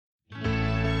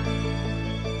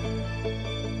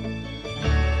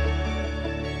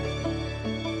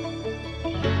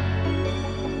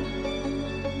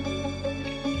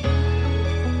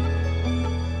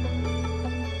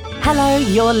Hello,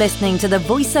 you're listening to the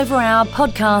Voiceover Hour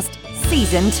podcast,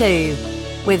 Season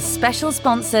 2, with special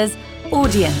sponsors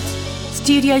Audient,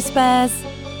 Studio Spares,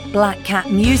 Black Cat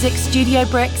Music Studio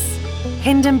Bricks,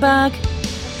 Hindenburg,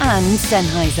 and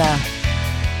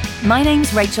Sennheiser. My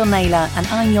name's Rachel Naylor, and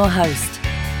I'm your host.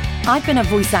 I've been a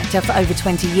voice actor for over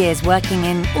 20 years, working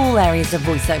in all areas of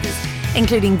voiceovers,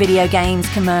 including video games,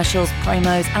 commercials,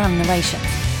 promos, and narrations.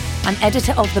 I'm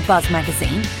editor of The Buzz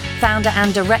magazine, founder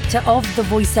and director of the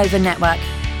Voiceover Network,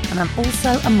 and I'm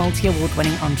also a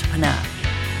multi-award-winning entrepreneur.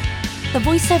 The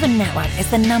Voiceover Network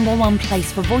is the #1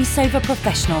 place for voiceover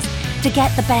professionals to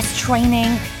get the best training,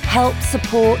 help,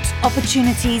 support,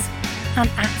 opportunities, and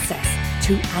access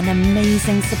to an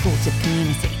amazing supportive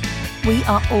community. We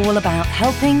are all about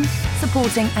helping,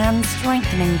 supporting, and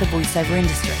strengthening the voiceover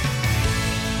industry.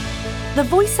 The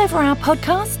Voiceover Hour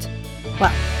podcast?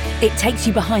 Well, it takes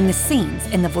you behind the scenes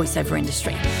in the voiceover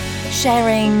industry,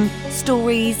 sharing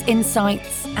stories,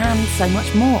 insights, and so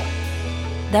much more.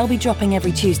 They'll be dropping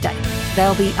every Tuesday.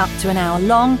 They'll be up to an hour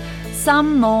long,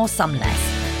 some more, some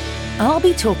less. I'll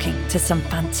be talking to some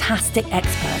fantastic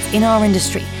experts in our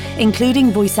industry,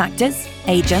 including voice actors,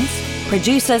 agents,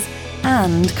 producers,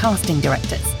 and casting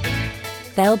directors.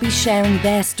 They'll be sharing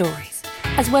their stories,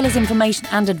 as well as information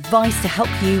and advice to help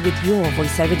you with your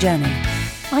voiceover journey.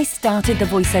 I started the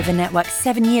Voiceover Network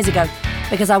 7 years ago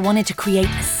because I wanted to create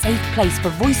a safe place for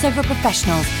voiceover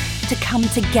professionals to come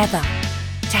together,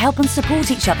 to help and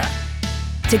support each other,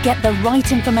 to get the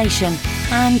right information,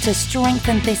 and to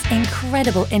strengthen this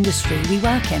incredible industry we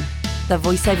work in. The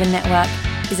Voiceover Network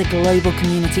is a global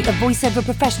community of voiceover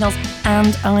professionals,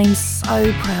 and I'm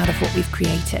so proud of what we've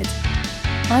created.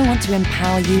 I want to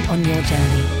empower you on your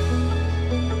journey.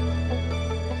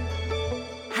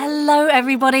 Hello,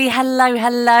 everybody.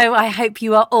 Hello. I hope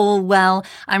you are all well.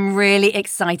 I'm really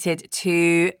excited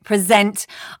to present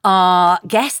our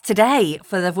guest today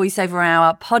for the Voiceover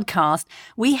Hour podcast.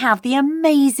 We have the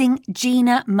amazing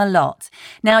Gina Mellotte.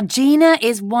 Now, Gina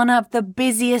is one of the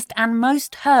busiest and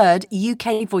most heard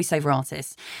UK voiceover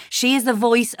artists. She is the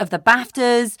voice of the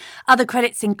BAFTAs. Other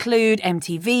credits include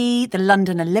MTV, the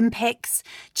London Olympics,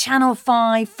 Channel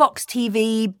 5, Fox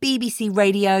TV, BBC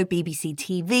Radio, BBC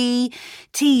TV,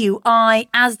 TUI,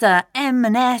 Asda,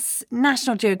 M&S,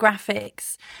 National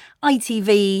Geographics,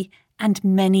 ITV, and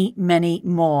many, many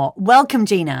more. Welcome,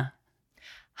 Gina.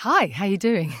 Hi, how are you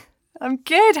doing? I'm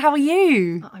good. How are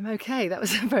you? I'm okay. That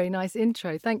was a very nice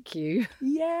intro. Thank you.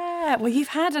 Yeah. Well, you've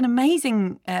had an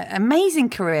amazing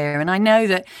career. And I know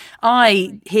that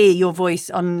I hear your voice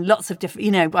on lots of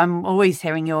different, I'm always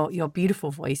hearing your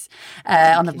beautiful voice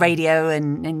on the radio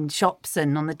and in shops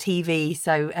and on the TV.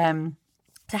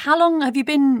 So how long have you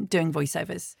been doing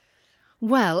voiceovers?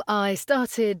 Well, I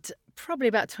started probably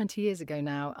about 20 years ago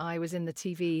now. I was in the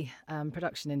TV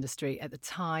production industry at the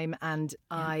time, and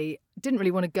I didn't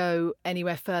really want to go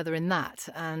anywhere further in that.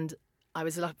 And I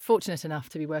was fortunate enough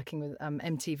to be working with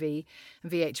MTV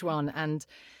and VH1, and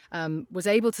was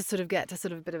able to sort of get to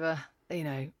sort of a bit of a,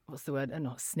 what's the word?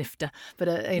 Not snifter, but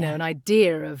an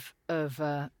idea of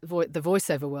the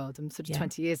voiceover world. And sort of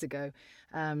 20 years ago.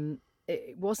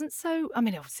 It wasn't so,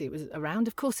 obviously it was around,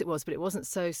 of course it was, but it wasn't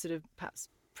so sort of perhaps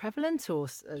prevalent or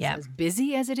as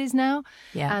busy as it is now.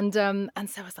 Yeah. And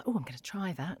so I was like, I'm going to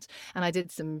try that. And I did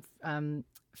some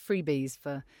freebies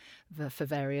for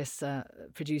various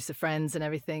producer friends and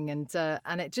everything. And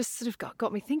it just sort of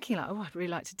got me thinking like, I'd really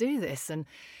like to do this. And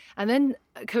then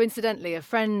coincidentally, a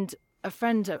friend,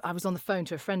 I was on the phone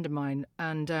to a friend of mine,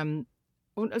 and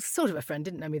sort of a friend,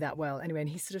 didn't know me that well anyway. And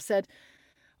he sort of said,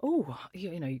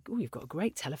 you've got a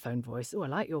great telephone voice. Oh, I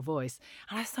like your voice.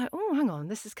 And I was like, hang on,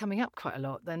 this is coming up quite a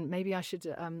lot. Then maybe I should,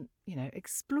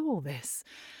 explore this.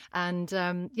 And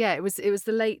it was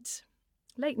the late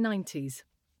 90s,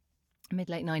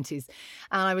 mid-late 90s.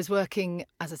 And I was working,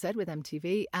 as I said, with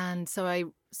MTV. And so I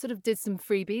sort of did some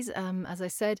freebies, as I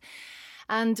said,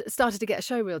 and started to get a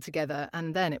show reel together.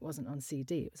 And then it wasn't on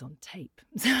CD, it was on tape.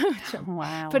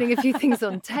 Wow. Putting a few things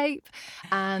on tape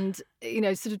and,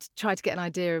 sort of tried to get an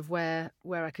idea of where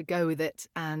I could go with it.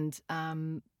 And,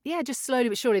 just slowly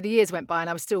but surely the years went by and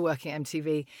I was still working at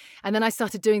MTV. And then I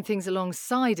started doing things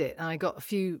alongside it. And I got a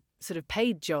few sort of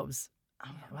paid jobs. Oh,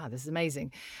 wow, this is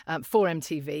amazing, for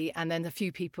MTV. And then a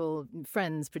few people,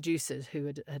 friends, producers who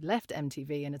had left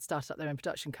MTV and had started up their own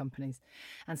production companies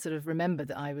and sort of remembered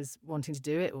that I was wanting to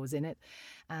do it or was in it.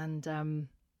 And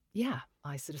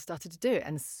I sort of started to do it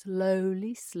and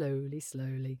slowly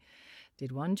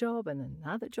did one job and then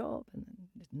another job and then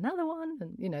did another one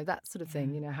and, that sort of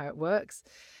thing, how it works.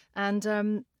 And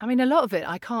a lot of it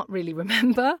I can't really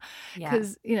remember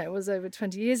because, it was over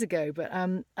 20 years ago. But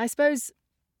I suppose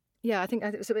I think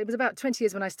so. It was about 20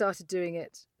 years when I started doing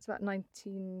it. It's about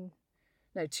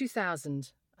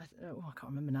 2000. I can't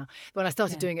remember now. When I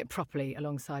started doing it properly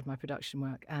alongside my production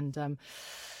work, and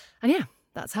yeah,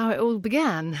 that's how it all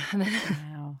began. And then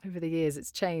over the years,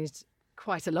 it's changed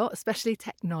quite a lot, especially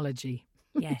technology.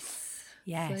 Yes,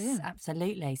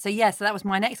 absolutely. So that was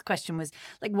my next question, was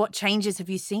like, what changes have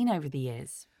you seen over the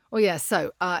years? Well, yeah.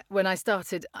 So when I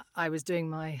started, I was doing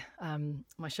my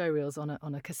my show reels on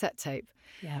a cassette tape.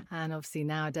 Yeah. And obviously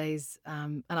nowadays,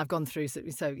 and I've gone through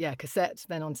cassette,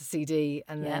 then onto CD,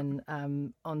 and then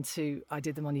I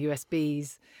did them on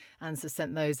USBs, and so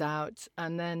sent those out,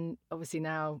 and then obviously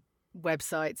now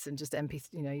websites and just MP,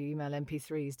 you email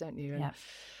MP3s, don't you?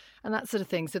 And that sort of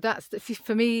thing. So that's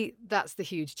for me, that's the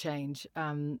huge change,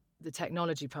 the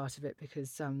technology part of it,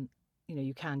 because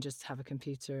you can just have a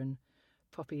computer and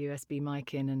pop a USB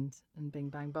mic in and bing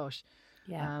bang bosh.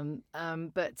 I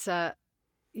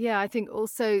think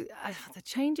also the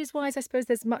changes wise, I suppose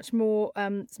there's much more.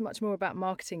 It's much more about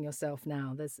marketing yourself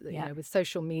now. There's with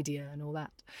social media and all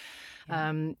that,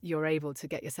 you're able to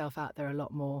get yourself out there a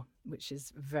lot more, which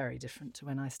is very different to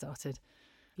when I started.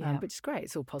 Which is great.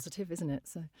 It's all positive, isn't it?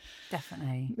 So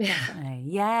definitely.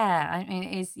 Yeah. I mean,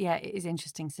 it is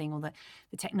interesting seeing all the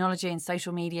technology and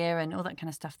social media and all that kind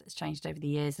of stuff that's changed over the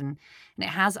years, and it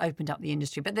has opened up the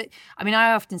industry. But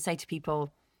I often say to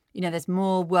people, there's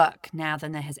more work now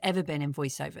than there has ever been in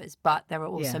voiceovers, but there are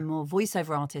also more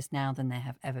voiceover artists now than there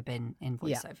have ever been in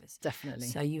voiceovers. Yeah, definitely.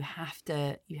 So you have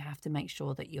to make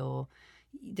sure that you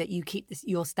keep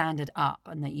your standard up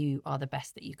and that you are the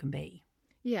best that you can be.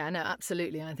 Yeah, no,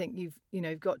 absolutely. And I think you've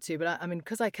got to. But I mean,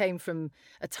 because I came from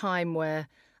a time where,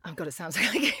 oh God, it sounds like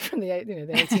I came from the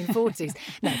 1840s.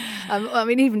 No, I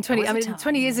mean, even 20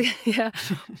 years ago. Yeah,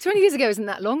 20 years ago isn't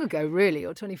that long ago, really,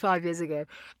 or 25 years ago.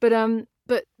 But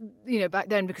back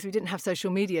then, because we didn't have social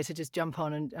media to just jump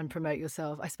on and promote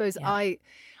yourself, I suppose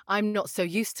I'm not so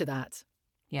used to that.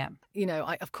 Yeah.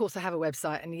 Of course I have a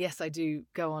website, and yes, I do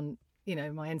go on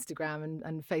my Instagram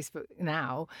and Facebook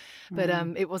now, but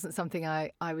it wasn't something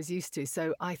I was used to.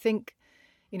 So I think,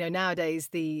 nowadays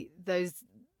those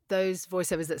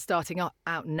voiceovers that are starting out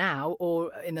now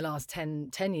or in the last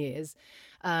 10 years,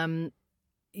 I mean,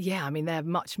 they're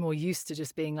much more used to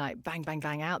just being like bang, bang,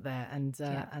 bang out there. And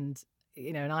I'm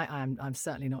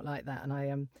certainly not like that. And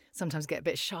I sometimes get a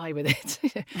bit shy with it.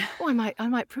 I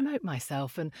might promote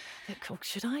myself and think, oh,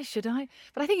 should I?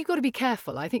 But I think you've got to be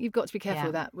careful. I think you've got to be careful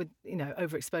with that, with,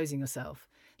 overexposing yourself.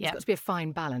 There's got to be a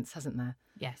fine balance, hasn't there?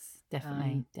 Yes,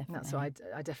 definitely. That's why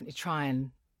I definitely try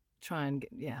and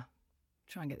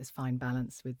get this fine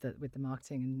balance with the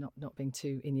marketing and not being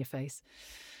too in your face.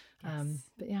 Yes.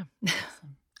 But yeah.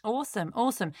 Awesome.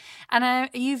 And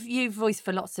you've voiced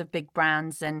for lots of big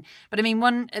brands, but I mean,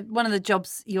 one of the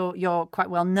jobs you're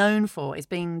quite well known for is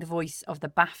being the voice of the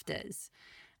BAFTAs.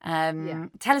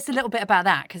 Tell us a little bit about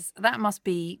that, because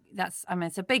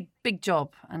it's a big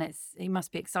job, and it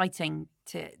must be exciting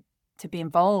to be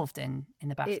involved in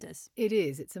the BAFTAs. It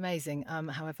is. It's amazing.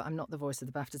 However, I'm not the voice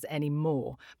of the BAFTAs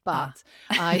anymore. But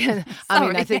I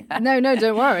think no,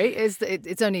 don't worry.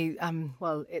 It's only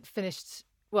it finished.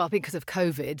 Well, because of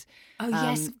COVID. Oh,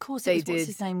 yes, of course. What's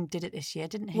his name did it this year,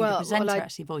 didn't he? The presenter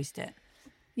actually voiced it.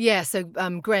 Yeah, so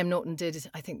Graham Norton did it,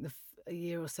 I think a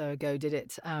year or so ago, did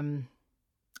it. And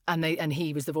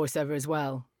he was the voiceover as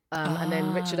well. And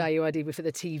then Richard Ayoade for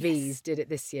the TVs did it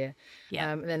this year.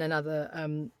 Yeah. And then another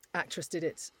actress did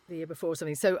it the year before or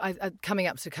something. So I coming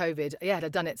up to COVID, I'd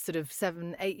done it sort of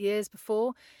 7-8 years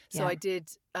before. So I did...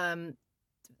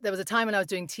 there was a time when I was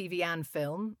doing TV and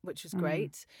film, which was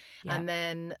great. Yeah. And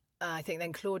then I think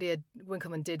then Claudia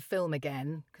Winkleman did film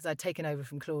again, because I'd taken over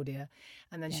from Claudia.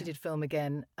 And then she did film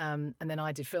again. And then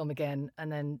I did film again,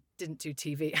 and then didn't do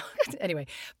TV. Anyway,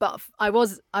 but I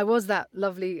was that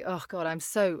lovely, oh God,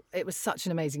 it was such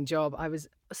an amazing job. I was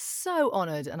so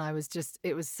honoured, and I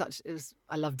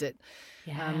loved it.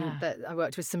 Yeah. But I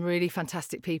worked with some really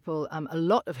fantastic people, a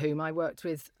lot of whom I worked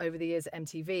with over the years at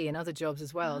MTV and other jobs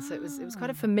as well. So it was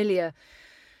quite a familiar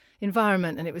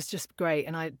environment, and it was just great.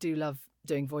 And I do love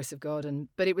doing Voice of God,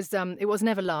 but it was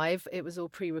never live. It was all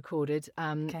pre-recorded.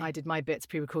 I did my bits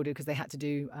pre-recorded because they had to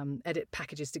do edit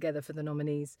packages together for the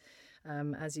nominees,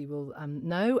 as you will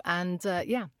know. And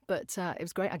but it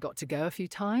was great. I got to go a few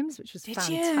times, which was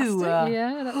fantastic. You?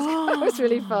 Yeah, that was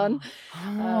really fun.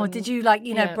 Did you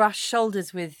brush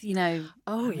shoulders with yeah,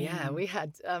 we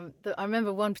had. I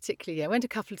remember one particular year. I went a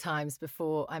couple of times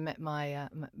before I met my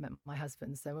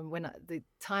husband. So when the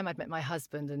time I'd met my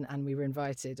husband and we were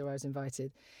invited, or I was invited,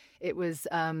 it was.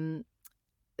 I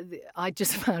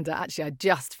just found out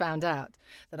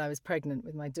that I was pregnant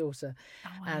with my daughter,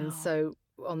 and so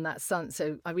on that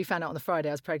we found out on the Friday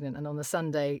I was pregnant, and on the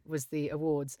Sunday was the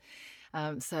awards.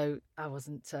 So I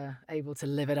wasn't able to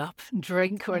live it up and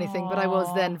drink or anything, but I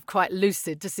was then quite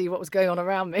lucid to see what was going on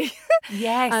around me.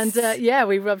 Yes. And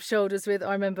we rubbed shoulders with,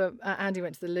 I remember Andy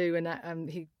went to the loo, and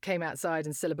he came outside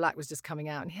and Cilla Black was just coming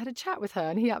out, and he had a chat with her,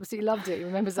 and he absolutely loved it. He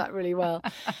remembers that really well.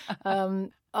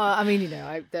 I mean,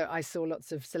 I saw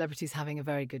lots of celebrities having a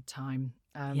very good time.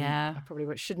 I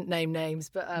probably shouldn't name names,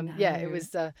 but No. it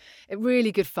was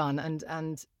really good fun,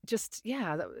 and just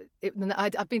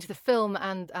I've been to the film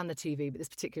and the TV, but this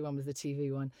particular one was the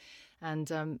TV one,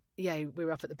 and we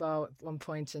were up at the bar at one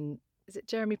point, and is it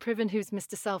Jeremy Priven who's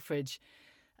Mr. Selfridge?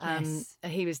 Yes.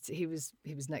 And he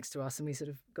was next to us, and we sort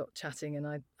of got chatting, and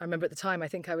I remember at the time I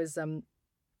think I was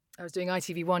doing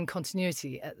ITV1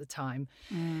 continuity at the time,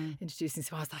 introducing.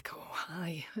 So I was like, "Oh,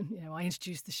 hi!" And, I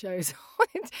introduced the show. So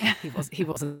he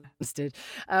wasn't interested.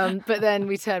 But then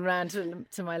we turned round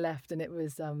to my left, and it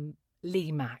was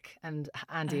Lee Mack, and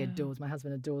Andy my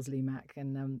husband adores Lee Mack,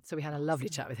 and so we had a lovely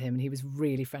chat with him, and he was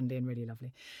really friendly and really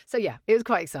lovely. So it was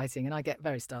quite exciting, and I get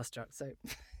very starstruck. So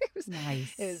it was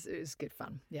nice. It was good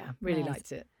fun. Yeah, really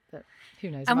liked it. But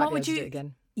who knows? And I might what be would able to you? do it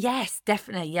again. Yes,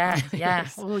 definitely. Yeah.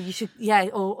 Yes. Or you should. Yeah.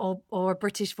 Or a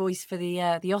British voice for the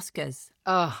Oscars.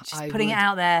 Oh, just putting it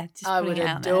out there. I would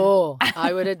adore that.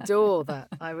 I would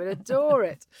adore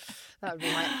it. That would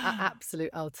be my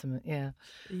absolute ultimate. Yeah.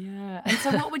 Yeah. And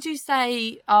so, what would you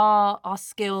say are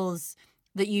skills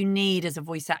that you need as a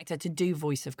voice actor to do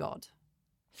Voice of God?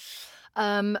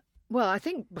 Well, I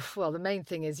think the main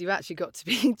thing is you've actually got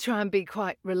to try and be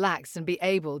quite relaxed and be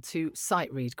able to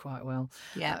sight read quite well.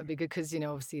 Yeah, that would be good because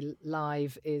obviously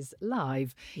live is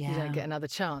live. Yeah. You don't get another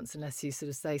chance unless you sort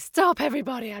of say, "Stop,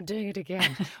 everybody! I'm doing it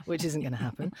again," which isn't going to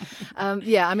happen.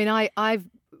 I mean, I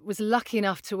was lucky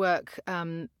enough to work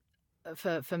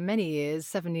for many years,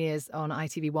 7 years on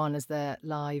ITV1 as their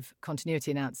live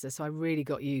continuity announcer. So I really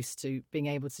got used to being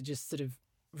able to just sort of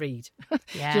read.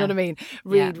 Yeah. Do you know what I mean?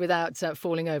 Read without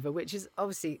falling over, which is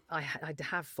obviously I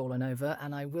have fallen over,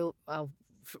 and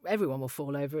everyone will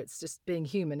fall over. It's just being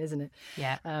human, isn't it?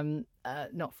 Yeah.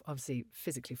 Not obviously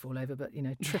physically fall over, but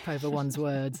trip over one's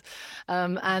words.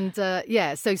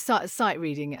 So sight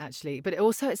reading actually, but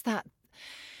also it's that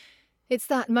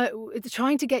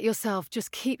trying to get yourself,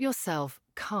 just keep yourself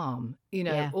calm,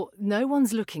 no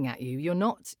one's looking at you. You're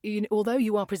not, although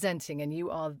you are presenting and you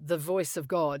are the voice of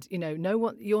God,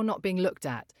 you're not being looked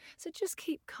at. So just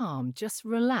keep calm, just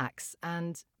relax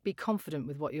and be confident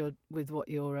with what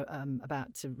you're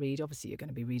about to read. Obviously, you're going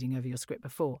to be reading over your script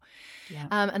before. Yeah.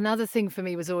 Another thing for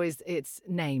me was always it's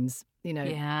names.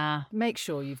 Make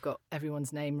sure you've got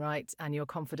everyone's name right and you're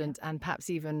confident, and perhaps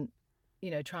even,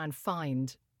 try and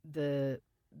find the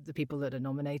people that are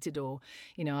nominated, or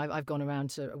I've gone around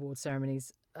to award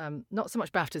ceremonies, not so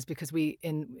much BAFTAs, because we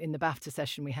in the BAFTA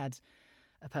session we had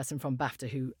a person from BAFTA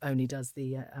who only does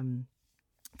the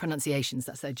pronunciations.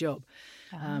 That's their job.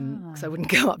 So I wouldn't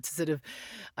go up to sort of,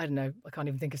 I don't know, I can't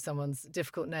even think of someone's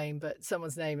difficult name, but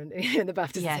someone's name in the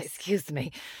BAFTA say, "Excuse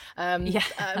me." Well,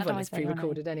 it's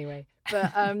pre-recorded anyway.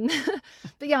 But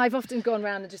I've often gone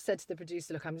around and just said to the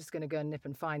producer, "Look, I'm just going to go and nip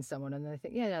and find someone," and they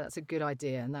think, "Yeah, that's a good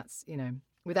idea," and that's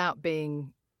without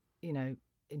being,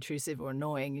 intrusive or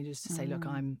annoying, you just say, "Look,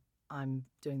 I'm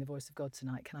doing the Voice of God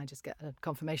tonight. Can I just get a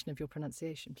confirmation of your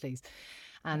pronunciation, please?"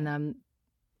 And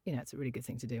it's a really good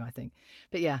thing to do, I think.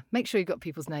 But make sure you've got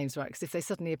people's names right, because if they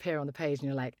suddenly appear on the page and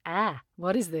you're like,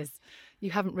 what is this? You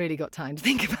haven't really got time to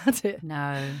think about it.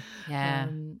 No, yeah,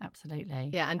 absolutely.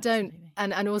 Yeah,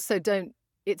 and also don't.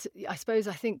 I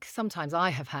think sometimes I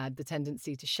have had the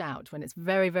tendency to shout when it's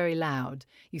very, very loud.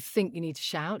 You think you need to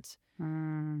shout,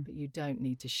 but you don't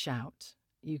need to shout.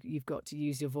 You've got to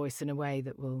use your voice in a way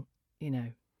that will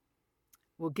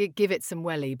give it some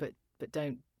welly, but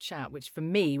don't shout, which for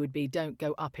me would be don't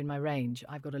go up in my range.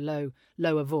 I've got a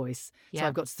lower voice, so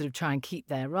I've got to sort of try and keep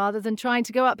there rather than trying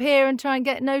to go up here and try and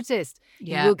get noticed.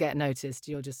 You will get noticed.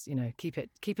 You'll just keep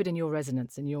it in your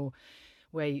resonance and your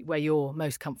where you're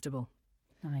most comfortable.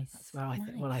 Nice. That's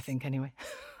where I think anyway.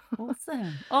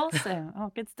 Awesome.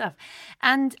 Oh, good stuff.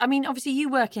 And I mean, obviously you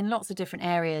work in lots of different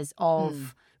areas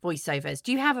of voiceovers.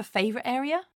 Do you have a favourite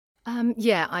area?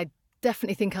 I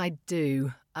definitely think I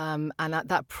do. And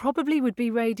that probably would be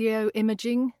radio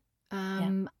imaging.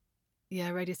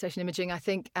 Radio station imaging, I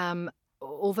think.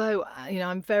 Although,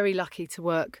 I'm very lucky to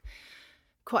work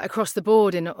quite across the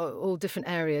board in all different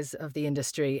areas of the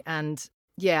industry. And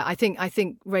I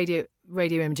think radio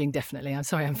radio imaging, definitely. I'm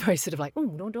sorry, I'm very sort of like,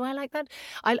 oh, do I like that?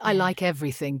 I like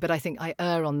everything, but I think I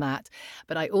err on that.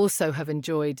 But I also have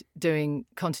enjoyed doing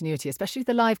continuity, especially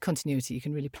the live continuity. You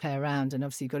can really play around, and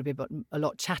obviously you've got to be a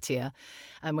lot chattier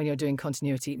when you're doing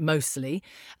continuity, mostly.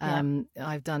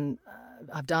 I've done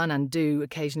and do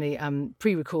occasionally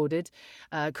pre-recorded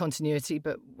continuity,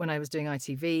 but when I was doing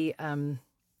ITV,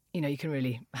 you can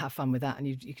really have fun with that, and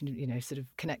you can, sort of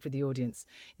connect with the audience.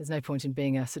 There's no point in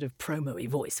being a sort of promo-y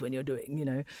voice when you're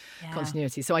doing,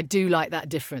 continuity. So I do like that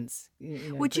difference.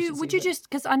 Would you just,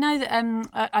 because I know that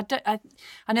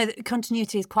I know that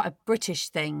continuity is quite a British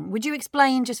thing. Would you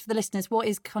explain just for the listeners what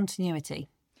is continuity?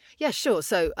 Yeah, sure.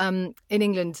 So in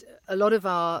England, a lot of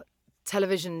our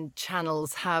television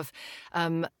channels have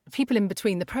people in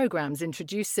between the programmes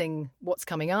introducing what's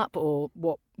coming up or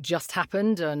what just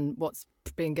happened and what's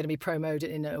going to be promoted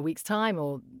in a week's time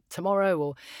or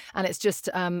tomorrow, and it's just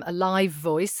a live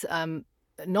voice.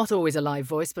 Not always a live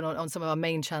voice, but on some of our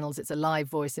main channels, it's a live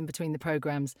voice in between the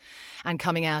programmes, and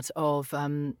coming out of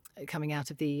the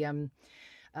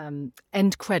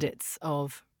end credits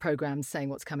of programmes, saying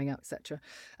what's coming up, etc.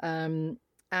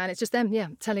 And it's just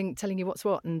them, telling you what's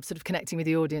what and sort of connecting with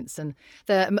the audience. And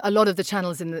a lot of the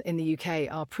channels in the UK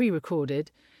are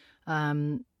pre-recorded,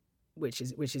 which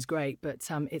is great. But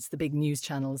it's the big news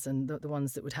channels and the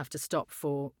ones that would have to stop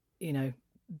for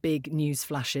big news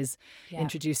flashes,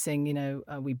 introducing.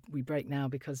 We break now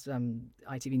because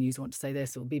ITV News want to say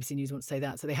this or BBC News want to say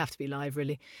that, so they have to be live,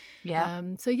 really. Yeah.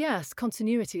 So yes,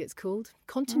 continuity. It's called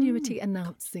continuity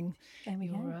announcing. There we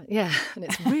go. And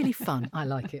it's really fun. I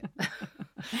like it.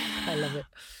 I love it.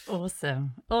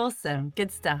 Awesome.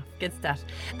 Good stuff.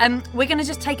 We're going to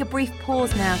just take a brief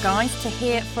pause now, guys, to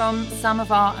hear from some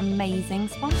of our amazing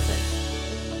sponsors.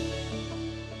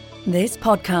 This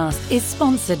podcast is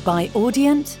sponsored by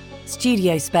Audient,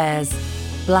 Studio Spares,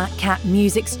 Black Cat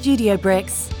Music Studio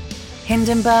Bricks,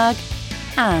 Hindenburg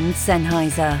and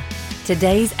Sennheiser.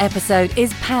 Today's episode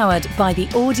is powered by the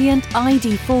Audient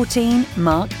ID14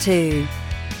 Mark II.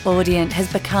 Audient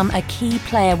has become a key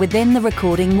player within the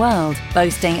recording world,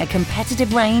 boasting a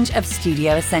competitive range of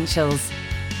studio essentials.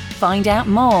 Find out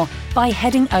more by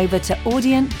heading over to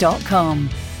audient.com.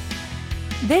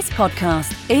 This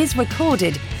podcast is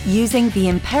recorded using the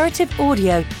Imperative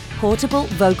Audio portable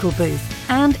vocal booth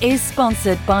and is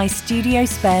sponsored by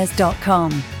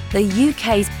Studiospares.com, the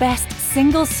UK's best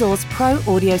single-source pro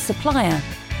audio supplier,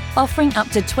 offering up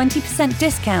to 20%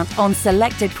 discount on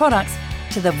selected products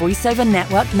to the VoiceOver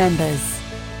Network members.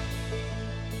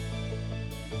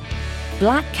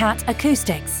 Black Cat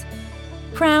Acoustics,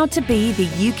 proud to be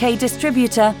the UK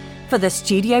distributor for the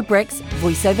Studio Bricks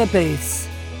VoiceOver booths.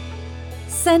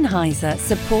 Sennheiser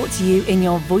supports you in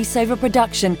your voiceover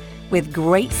production with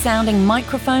great sounding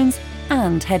microphones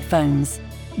and headphones.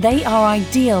 They are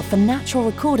ideal for natural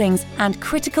recordings and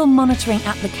critical monitoring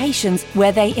applications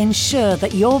where they ensure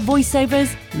that your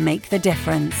voiceovers make the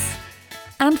difference.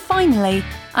 And finally,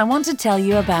 I want to tell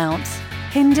you about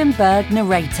Hindenburg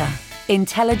Narrator,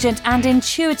 intelligent and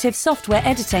intuitive software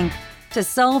editing to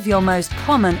solve your most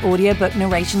common audiobook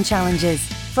narration challenges,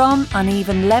 from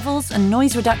uneven levels and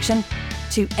noise reduction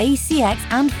to ACX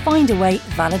and Findaway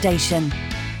validation.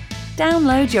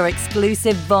 Download your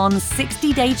exclusive Von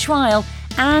 60-day trial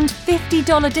and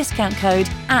 $50 discount code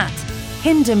at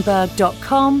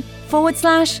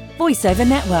hindenburg.com/voiceover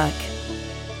network.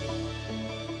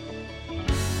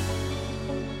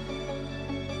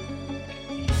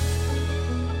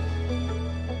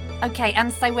 Okay,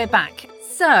 and so we're back.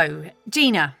 So,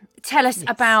 Gina, tell us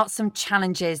about some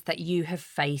challenges that you have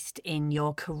faced in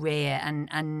your career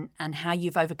and how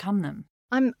you've overcome them.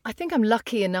 I think I'm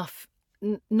lucky enough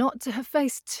not to have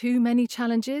faced too many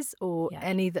challenges or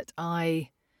any that I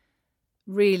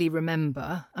really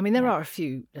remember. I mean, there are a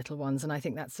few little ones, and I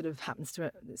think that sort of happens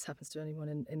to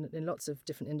anyone in lots of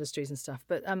different industries and stuff.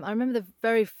 But I remember the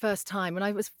very first time when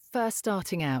I was first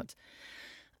starting out,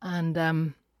 and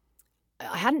I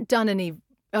hadn't done any.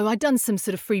 I'd done some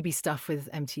sort of freebie stuff with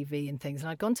MTV and things, and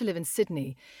I'd gone to live in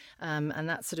Sydney, and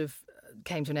that sort of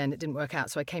came to an end. It didn't work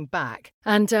out, so I came back,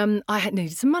 and I had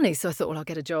needed some money, so I thought, well, I'll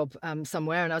get a job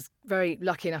somewhere, and I was very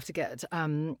lucky enough to get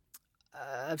a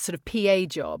sort of PA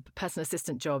job, personal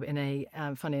assistant job in a,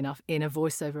 funny enough, in a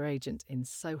voiceover agent in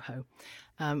Soho.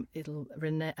 It'll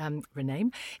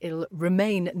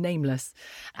remain nameless.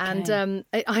 Okay. And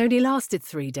I only lasted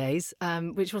 3 days,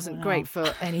 which wasn't great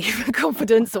for any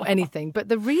confidence or anything. But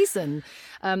the reason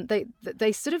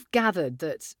they sort of gathered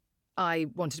that I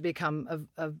wanted to become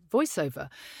a voiceover,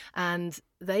 and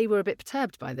they were a bit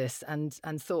perturbed by this and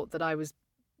thought that I was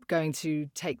going to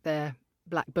take their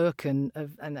black book and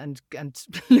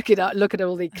look at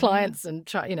all the clients and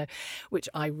try, which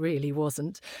I really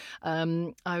wasn't.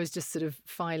 I was just sort of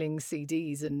filing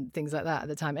CDs and things like that at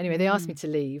the time. Anyway, they asked me to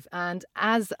leave, and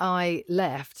as I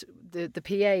left, the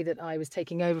PA that I was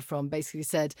taking over from basically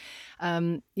said,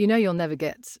 you'll never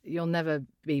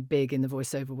be big in the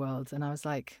voiceover world. And I was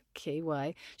like, okay,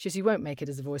 why? She says, you won't make it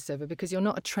as a voiceover because you're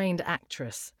not a trained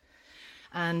actress.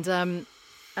 And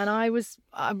I was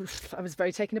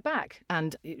very taken aback.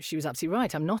 And she was absolutely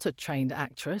right. I'm not a trained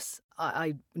actress.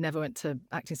 I never went to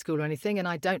acting school or anything, and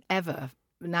I don't ever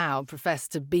now profess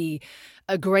to be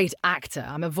a great actor.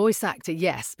 I'm a voice actor,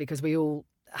 yes, because we all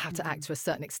have to act to a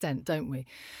certain extent, don't we?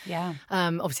 Yeah.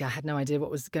 Obviously, I had no idea what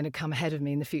was going to come ahead of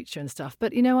me in the future and stuff.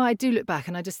 But, I do look back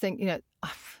and I just think,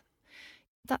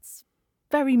 that's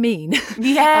very mean.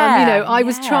 Yeah. I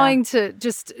was trying to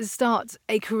just start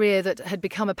a career that had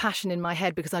become a passion in my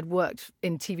head because I'd worked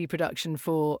in TV production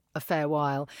for a fair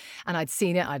while and I'd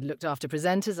seen it. I'd looked after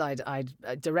presenters.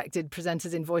 I'd directed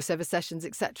presenters in voiceover sessions,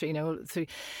 etc.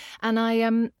 And I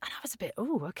was a bit,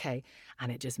 okay.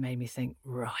 And it just made me think,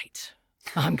 right,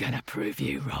 I'm going to prove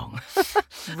you wrong.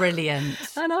 Brilliant.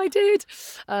 And I did.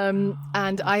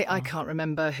 I can't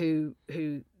remember who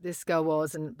this girl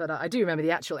was, but I do remember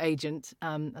the actual agent.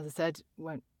 As I said,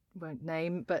 won't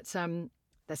name, but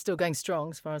they're still going strong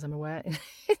as far as I'm aware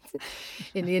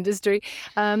in the industry.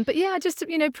 But yeah, just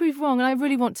to, prove wrong. And I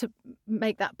really want to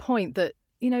make that point that,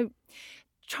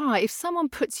 try, if someone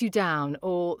puts you down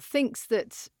or thinks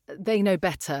that they know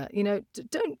better,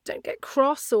 don't get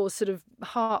cross or sort of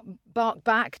bark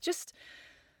back. Just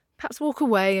perhaps walk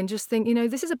away and just think,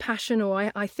 this is a passion, or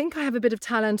I think I have a bit of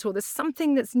talent, or there's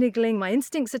something that's niggling. My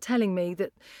instincts are telling me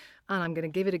that, and I'm going to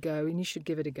give it a go, and you should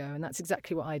give it a go. And that's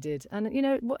exactly what I did. And,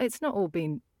 it's not all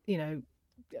been, a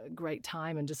great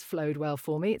time and just flowed well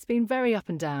for me. It's been very up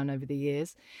and down over the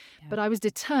years, but I was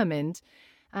determined,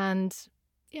 and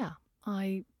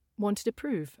I wanted to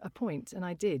prove a point, and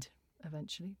I did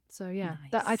eventually. So Nice.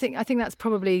 I think that's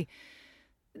probably,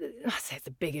 I'd say it's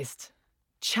the biggest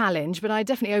challenge, but I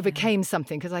definitely overcame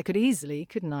something, because I could easily,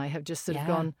 couldn't I, have just sort of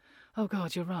gone, oh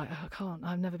God, you're right, I can't,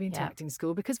 I've never been to acting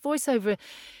school, because voiceover,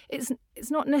 it's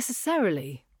not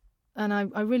necessarily, and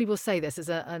I really will say this as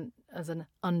an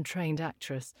untrained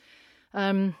actress,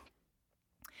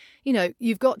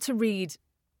 you've got to read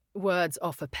words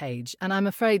off a page, and I'm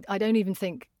afraid I don't even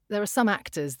think there are some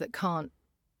actors that can't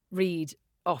read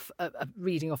off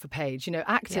reading off a page.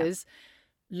 Actors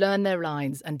learn their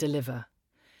lines and deliver.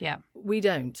 Yeah. We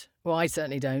don't. Well, I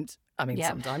certainly don't. I mean,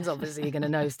 sometimes obviously you're going to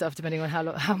know stuff depending on how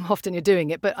often you're doing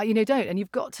it, but don't. And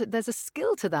you've got to. There's a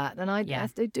skill to that, and I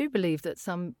do believe that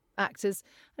some actors.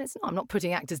 And it's not. I'm not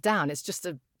putting actors down. It's just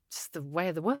the way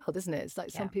of the world, isn't it? It's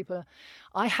like some people.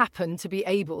 I happen to be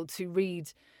able to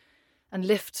read and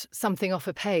lift something off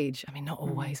a page. I mean, not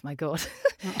always, my God,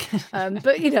 but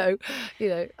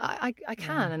I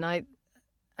can, and I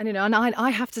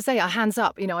have to say, hands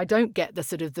up, I don't get the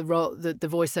sort of the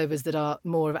voiceovers that are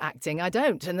more of acting. I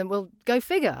don't, and then we'll go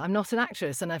figure. I'm not an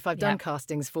actress, and if I've done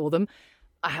castings for them,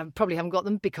 I probably haven't got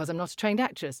them because I'm not a trained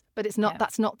actress. But it's not.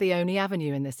 That's not the only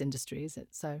avenue in this industry, is it?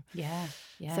 So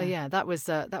that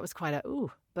was quite a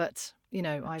ooh, but.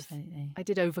 I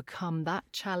did overcome that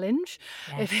challenge,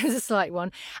 if it was a slight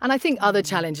one. And I think other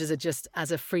challenges are just,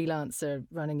 as a freelancer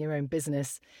running your own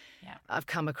business, I've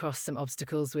come across some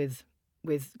obstacles with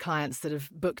clients that have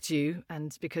booked you,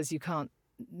 and because you can't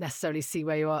necessarily see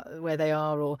where they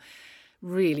are, or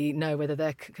really know whether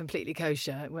they're completely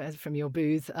kosher from your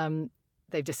booth,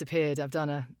 they've disappeared. I've done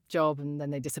a job and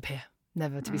then they disappear,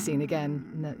 never to be seen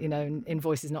again.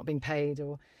 Invoices not being paid,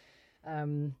 or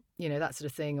that sort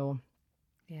of thing, or.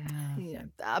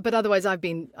 But otherwise I've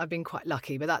been quite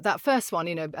lucky. But that first one,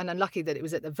 and I'm lucky that it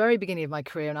was at the very beginning of my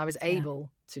career, and I was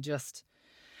able to just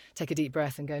take a deep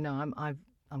breath and go, no, I'm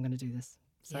going to do this.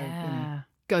 So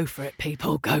go for it,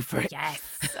 people, go for it. Yes.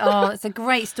 Oh, it's a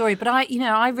great story. But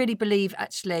I really believe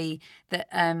actually that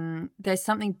there's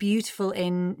something beautiful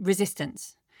in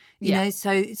resistance.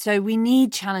 So we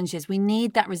need challenges. We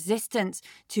need that resistance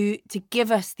to give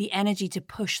us the energy to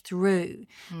push through.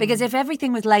 Because if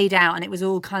everything was laid out and it was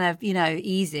all kind of, nothing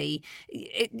easy,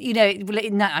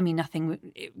 nothing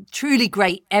truly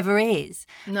great ever is.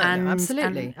 No,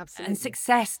 absolutely. And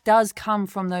success does come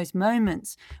from those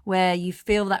moments where you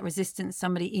feel that resistance,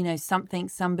 somebody,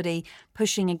 somebody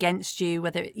pushing against you,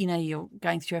 whether, you're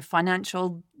going through a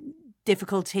financial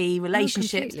difficulty,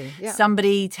 relationships,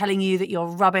 somebody telling you that you're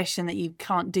rubbish and that you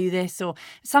can't do this, or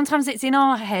sometimes it's in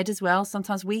our head as well.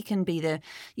 Sometimes we can be the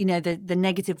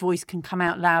negative voice can come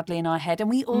out loudly in our head, and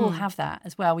we all have that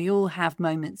as well. We all have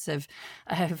moments of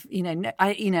I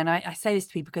say this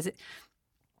to people because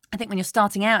I think when you're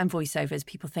starting out in voiceovers,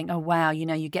 people think, oh, wow,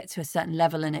 you get to a certain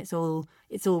level and it's all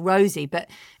rosy. But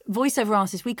voiceover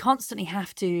artists, we constantly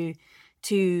have to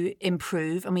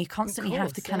improve, and we constantly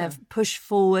have to kind of push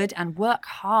forward and work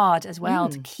hard as well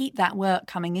to keep that work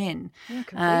coming in. Yeah,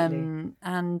 completely.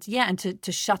 And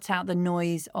to shut out the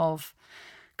noise of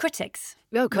critics.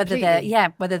 Oh, completely.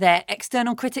 Whether they're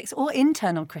external critics or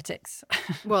internal critics.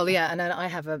 Well, yeah, and then I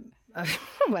have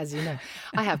as you know,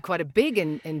 I have quite a big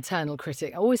internal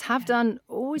critic. I always have done,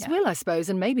 always will, I suppose.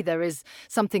 And maybe there is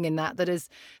something in that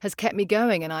has kept me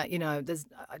going. And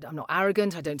I'm not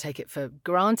arrogant. I don't take it for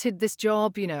granted, this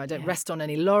job. I don't rest on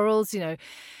any laurels.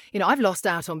 I've lost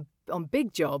out on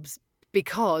big jobs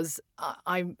because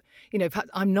I'm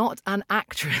not an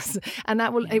actress, and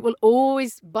it will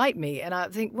always bite me. And I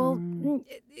think, well,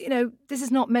 this is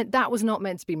not meant. That was not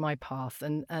meant to be my path,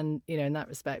 and in that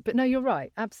respect. But no, you're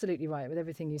right, absolutely right with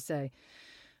everything you say.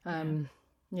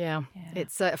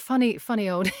 It's a funny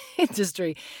old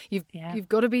industry. You've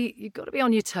got to be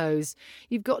on your toes.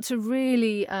 You've got to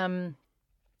really.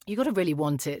 You've got to really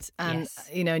want it, and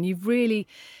and you've really,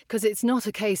 because it's not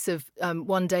a case of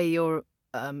one day you're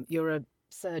a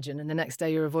surgeon and the next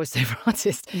day you're a voiceover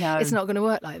artist. No, it's not going to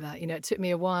work like that. It took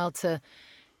me a while to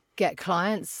get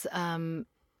clients,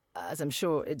 as I'm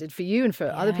sure it did for you and for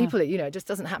other people. It just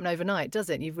doesn't happen overnight, does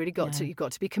it? You've really got to. You've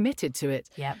got to be committed to it.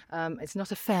 Yeah. It's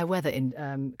not a fair weather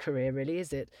in career, really,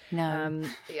 is it? No.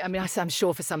 I'm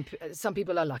sure for some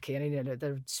people are lucky, and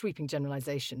they're a sweeping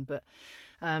generalisation, but.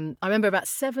 I remember about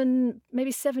 7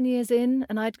 years in,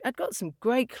 and I'd got some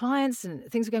great clients and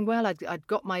things were going well. I'd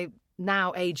got my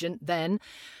now agent then.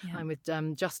 Yeah. I'm with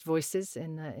Just Voices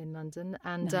in London.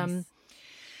 And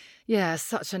nice.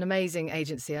 Such an amazing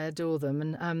agency. I adore them.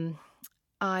 And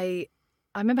I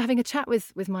remember having a chat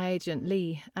with my agent,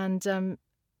 Lee, and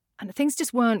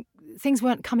things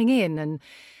weren't coming in.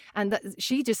 And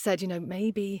she just said,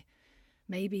 maybe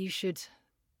you should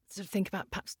sort of think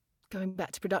about perhaps going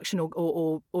back to production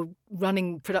or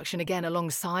running production again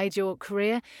alongside your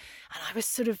career. And I was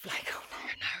sort of like, oh,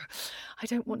 no, I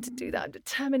don't want to do that. I'm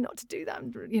determined not to do that,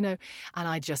 And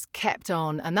I just kept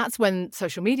on. And that's when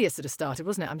social media sort of started,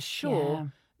 wasn't it? I'm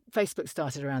sure Facebook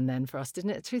started around then for us,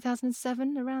 didn't it?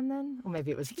 2007, around then? Or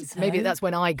maybe it was, maybe that's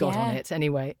when I got on it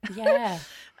anyway. Yeah.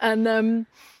 And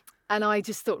I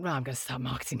just thought, I'm going to start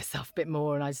marketing myself a bit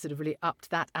more. And I sort of really upped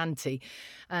that ante.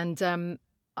 And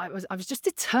I was just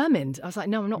determined. I was like,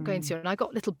 no, I'm not going to. And I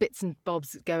got little bits and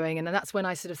bobs going. And that's when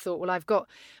I sort of thought, well, I've got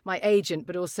my agent,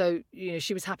 but also,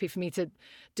 she was happy for me to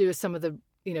do some of the,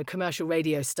 commercial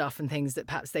radio stuff and things that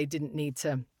perhaps they didn't need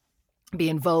to be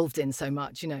involved in so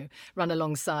much, run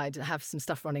alongside, have some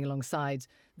stuff running alongside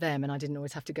them. And I didn't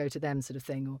always have to go to them sort of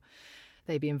thing, or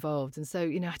they be involved. And so,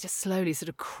 I just slowly sort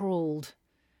of crawled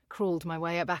my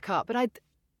way back up. But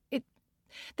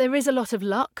there is a lot of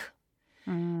luck.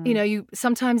 You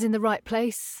sometimes in the right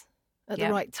place at the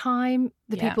right time,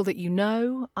 the people that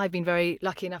I've been very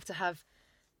lucky enough to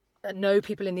know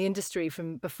people in the industry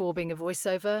from before being a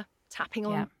voiceover, tapping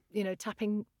on,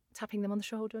 tapping them on the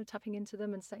shoulder, tapping into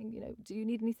them and saying, do you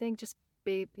need anything? Just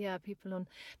be, people on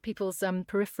people's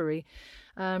periphery.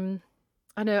 I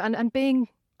know, and being,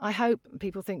 I hope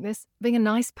people think this, being a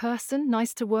nice person,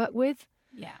 nice to work with.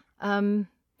 Yeah. As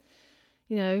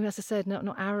I said,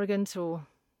 not arrogant or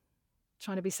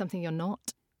trying to be something you're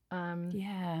not.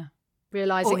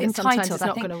 Realising that sometimes it's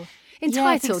not going to...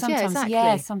 Entitled, exactly.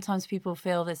 Yeah, sometimes people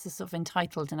feel this is sort of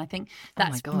entitled, and I think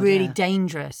that's really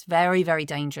dangerous, very, very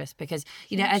dangerous, because,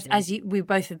 as we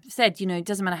both have said, it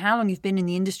doesn't matter how long you've been in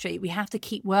the industry, we have to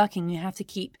keep working, you have to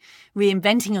keep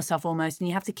reinventing yourself almost, and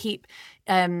you have to keep,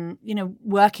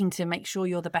 working to make sure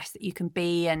you're the best that you can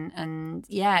be, and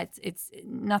it's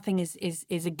nothing is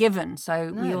a given,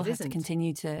 so we all have to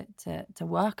continue to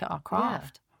work at our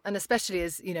craft. Yeah. And especially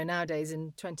as, nowadays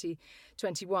in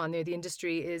 2021, the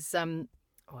industry is, I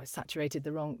saturated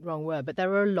the wrong word, but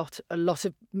there are a lot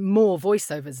of more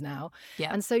voiceovers now.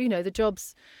 Yeah. And so, the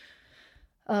jobs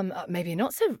maybe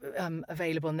not so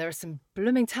available, and there are some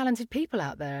blooming talented people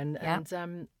out there, and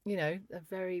they're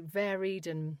very varied,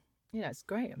 and, it's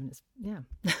great. I mean, Yeah,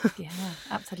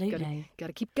 absolutely. Got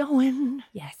to keep going.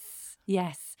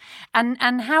 Yes.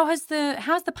 And how's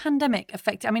the pandemic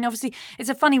affected? I mean, obviously, it's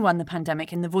a funny one, the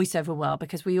pandemic in the voiceover world,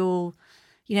 because we all,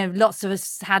 lots of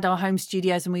us had our home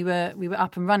studios and we were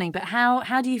up and running. But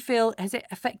how do you feel? Has it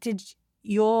affected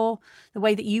the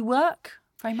way that you work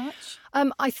very much?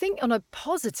 I think on a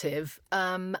positive,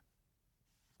 some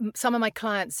of my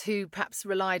clients who perhaps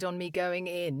relied on me going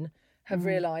in have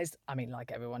realised, I mean,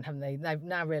 like everyone, haven't they? They've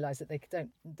now realised that they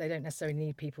don't necessarily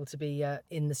need people to be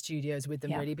in the studios with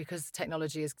them, really, because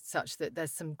technology is such that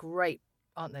there's some great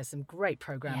aren't there some great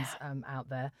programs out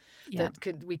there Yeah.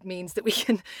 that means that we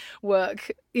can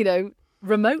work,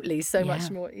 remotely so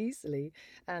much more easily.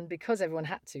 And because everyone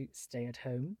had to stay at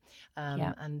home,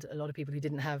 and a lot of people who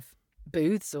didn't have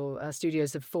booths or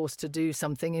studios are forced to do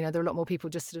something, there are a lot more people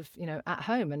just sort of, at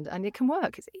home, and it can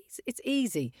work. It's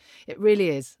easy. It really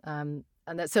is.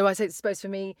 So I suppose for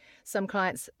me, some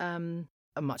clients are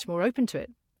much more open to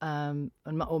it,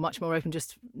 or much more open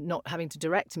just not having to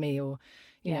direct me, or,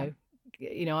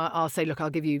 I'll say, look,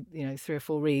 I'll give you, 3 or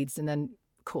 4 reads, and then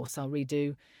of course I'll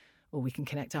redo, or we can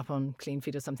connect up on clean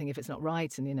feed or something if it's not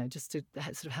right, and just to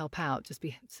sort of help out, just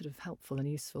be sort of helpful and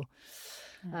useful.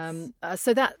 Yes.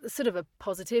 So that's sort of a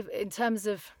positive in terms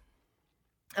of,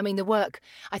 the work.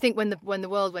 I think when the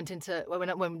world went into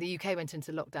when the UK went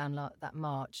into lockdown that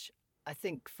March, I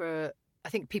think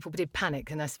people did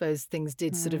panic, and I suppose things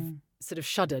did sort of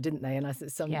shudder, didn't they? And I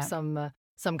think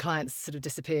some clients sort of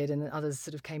disappeared, and others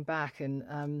sort of came back,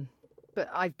 and. But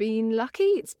I've been lucky.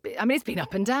 It's been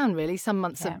up and down, really. Some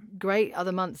months are great,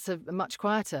 other months are much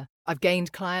quieter. I've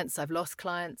gained clients, I've lost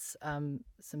clients.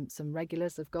 Some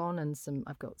regulars have gone, and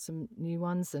I've got some new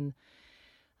ones, and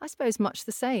I suppose much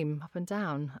the same, up and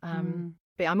down.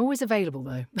 But I'm always available,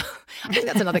 though. I think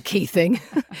that's another key thing.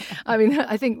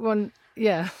 I think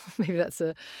maybe that's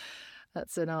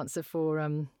an answer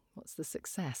for. What's the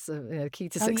success? Key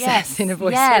to success in a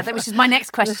voiceover? Yeah, which is my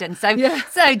next question. So,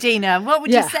 so Gina, what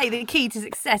would you say the key to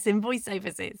success in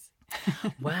voiceovers is?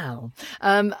 Well,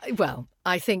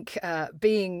 I think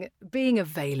being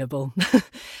available.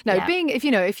 Being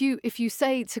if you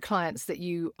say to clients that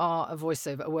you are a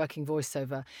working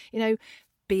voiceover,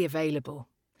 be available.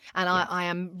 And I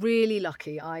am really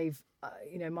lucky. I've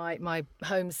my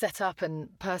home setup and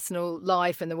personal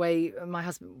life, and the way my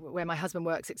husband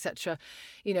works, etc.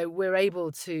 We're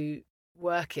able to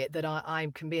work it that I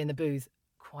can be in the booth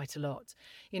quite a lot.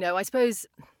 I suppose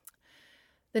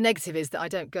the negative is that I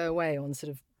don't go away on sort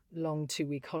of long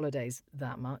 2-week holidays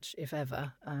that much, if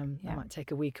ever. I might take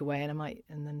a week away, and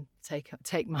then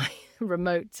take my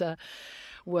remote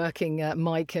working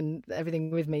mic and everything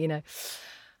with me.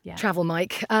 Travel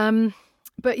mic.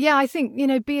 But I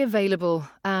think, be available,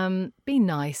 be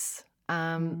nice.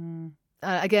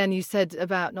 Again, you said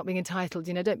about not being entitled,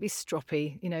 don't be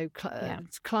stroppy,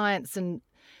 clients and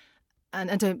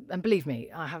believe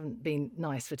me, I haven't been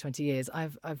nice for 20 years.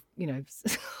 I've I've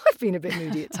been a bit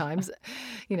moody at times,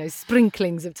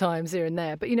 sprinklings of times here and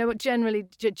there. But what, generally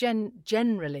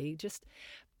just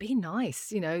be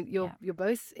nice. You're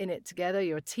both in it together.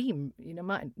 You're a team. You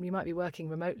might be working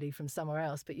remotely from somewhere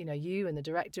else, but you and the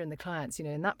director and the clients,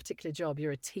 in that particular job,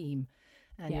 you're a team,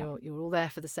 and you're all there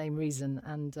for the same reason.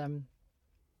 And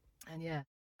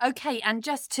Okay, and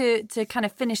just to kind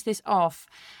of finish this off,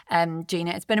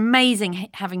 Gina, it's been amazing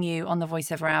having you on the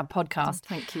Voiceover Hour podcast.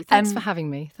 Thank you. Thanks for having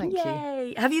me. Thank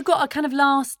you. Have you got a kind of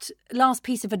last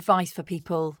piece of advice for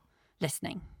people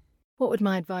listening? What would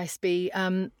my advice be?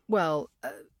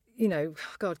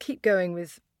 God, keep going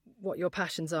with what your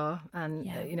passions are, and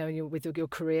with your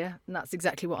career, and that's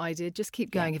exactly what I did. Just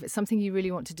keep going. If it's something you really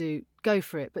want to do, go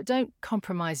for it, but don't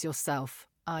compromise yourself.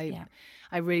 I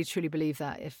really truly believe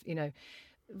that. If the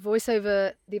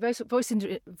voiceover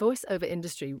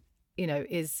industry,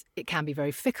 it can be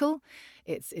very fickle.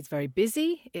 It's very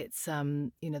busy. It's there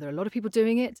are a lot of people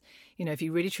doing it. If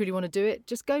you really truly want to do it,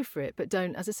 just go for it, but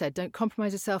don't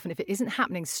compromise yourself. And if it isn't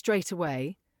happening straight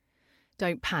away,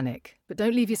 don't panic, but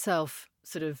don't leave yourself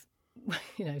sort of,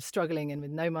 struggling and with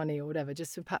no money or whatever.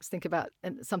 Just to perhaps think about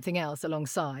something else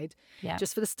alongside,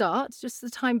 just for the start, just for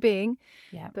the time being.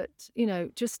 But,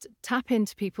 just tap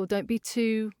into people. Don't be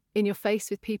too in your face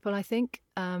with people, I think,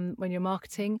 when you're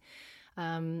marketing.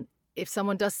 If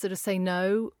someone does sort of say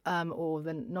no, or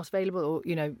they're not available, or,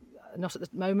 not at the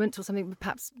moment or something,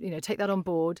 perhaps, take that on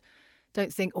board.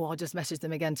 Don't think, I'll just message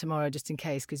them again tomorrow just in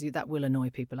case, because that will annoy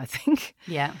people, I think.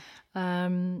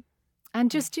 And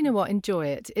just, enjoy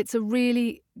it. It's a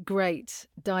really great,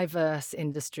 diverse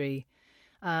industry.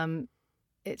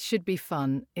 It should be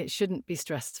fun. It shouldn't be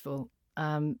stressful.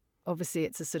 Obviously,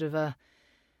 it's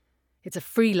a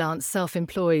freelance,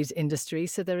 self-employed industry.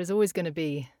 So there is always going to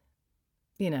be,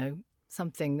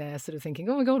 something there sort of thinking,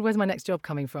 oh my God, where's my next job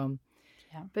coming from?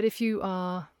 But if you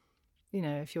are,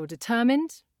 if you're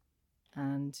determined,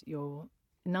 and you're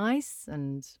nice,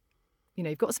 and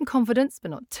you've got some confidence but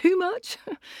not too much,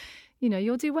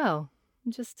 you'll do well.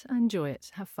 Just enjoy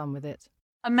it, have fun with it.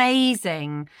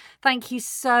 Amazing. Thank you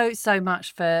so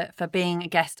much for being a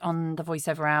guest on the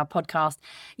Voiceover Hour podcast.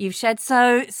 You've shared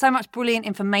so much brilliant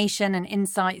information and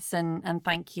insights, and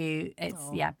thank you.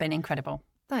 It's been incredible.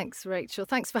 Thanks, Rachel.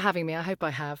 Thanks for having me. I hope I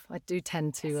have. I do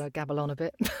tend to gabble on a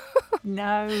bit.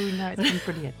 No, it's been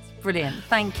brilliant. Brilliant.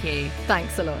 Thank you.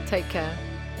 Thanks a lot. Take care.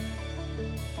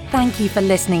 Thank you for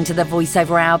listening to the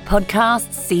Voiceover Hour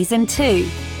podcast, Season 2,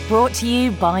 brought to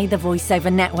you by the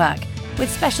Voiceover Network, with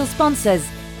special sponsors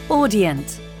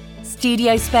Audient,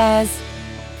 Studio Spares,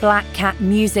 Black Cat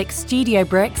Music Studio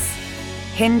Bricks,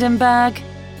 Hindenburg,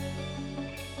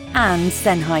 and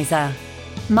Sennheiser.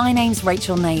 My name's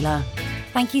Rachel Naylor.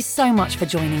 Thank you so much for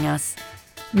joining us.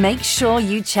 Make sure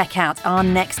you check out our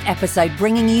next episode,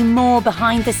 bringing you more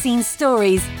behind-the-scenes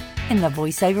stories in the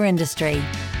voiceover industry.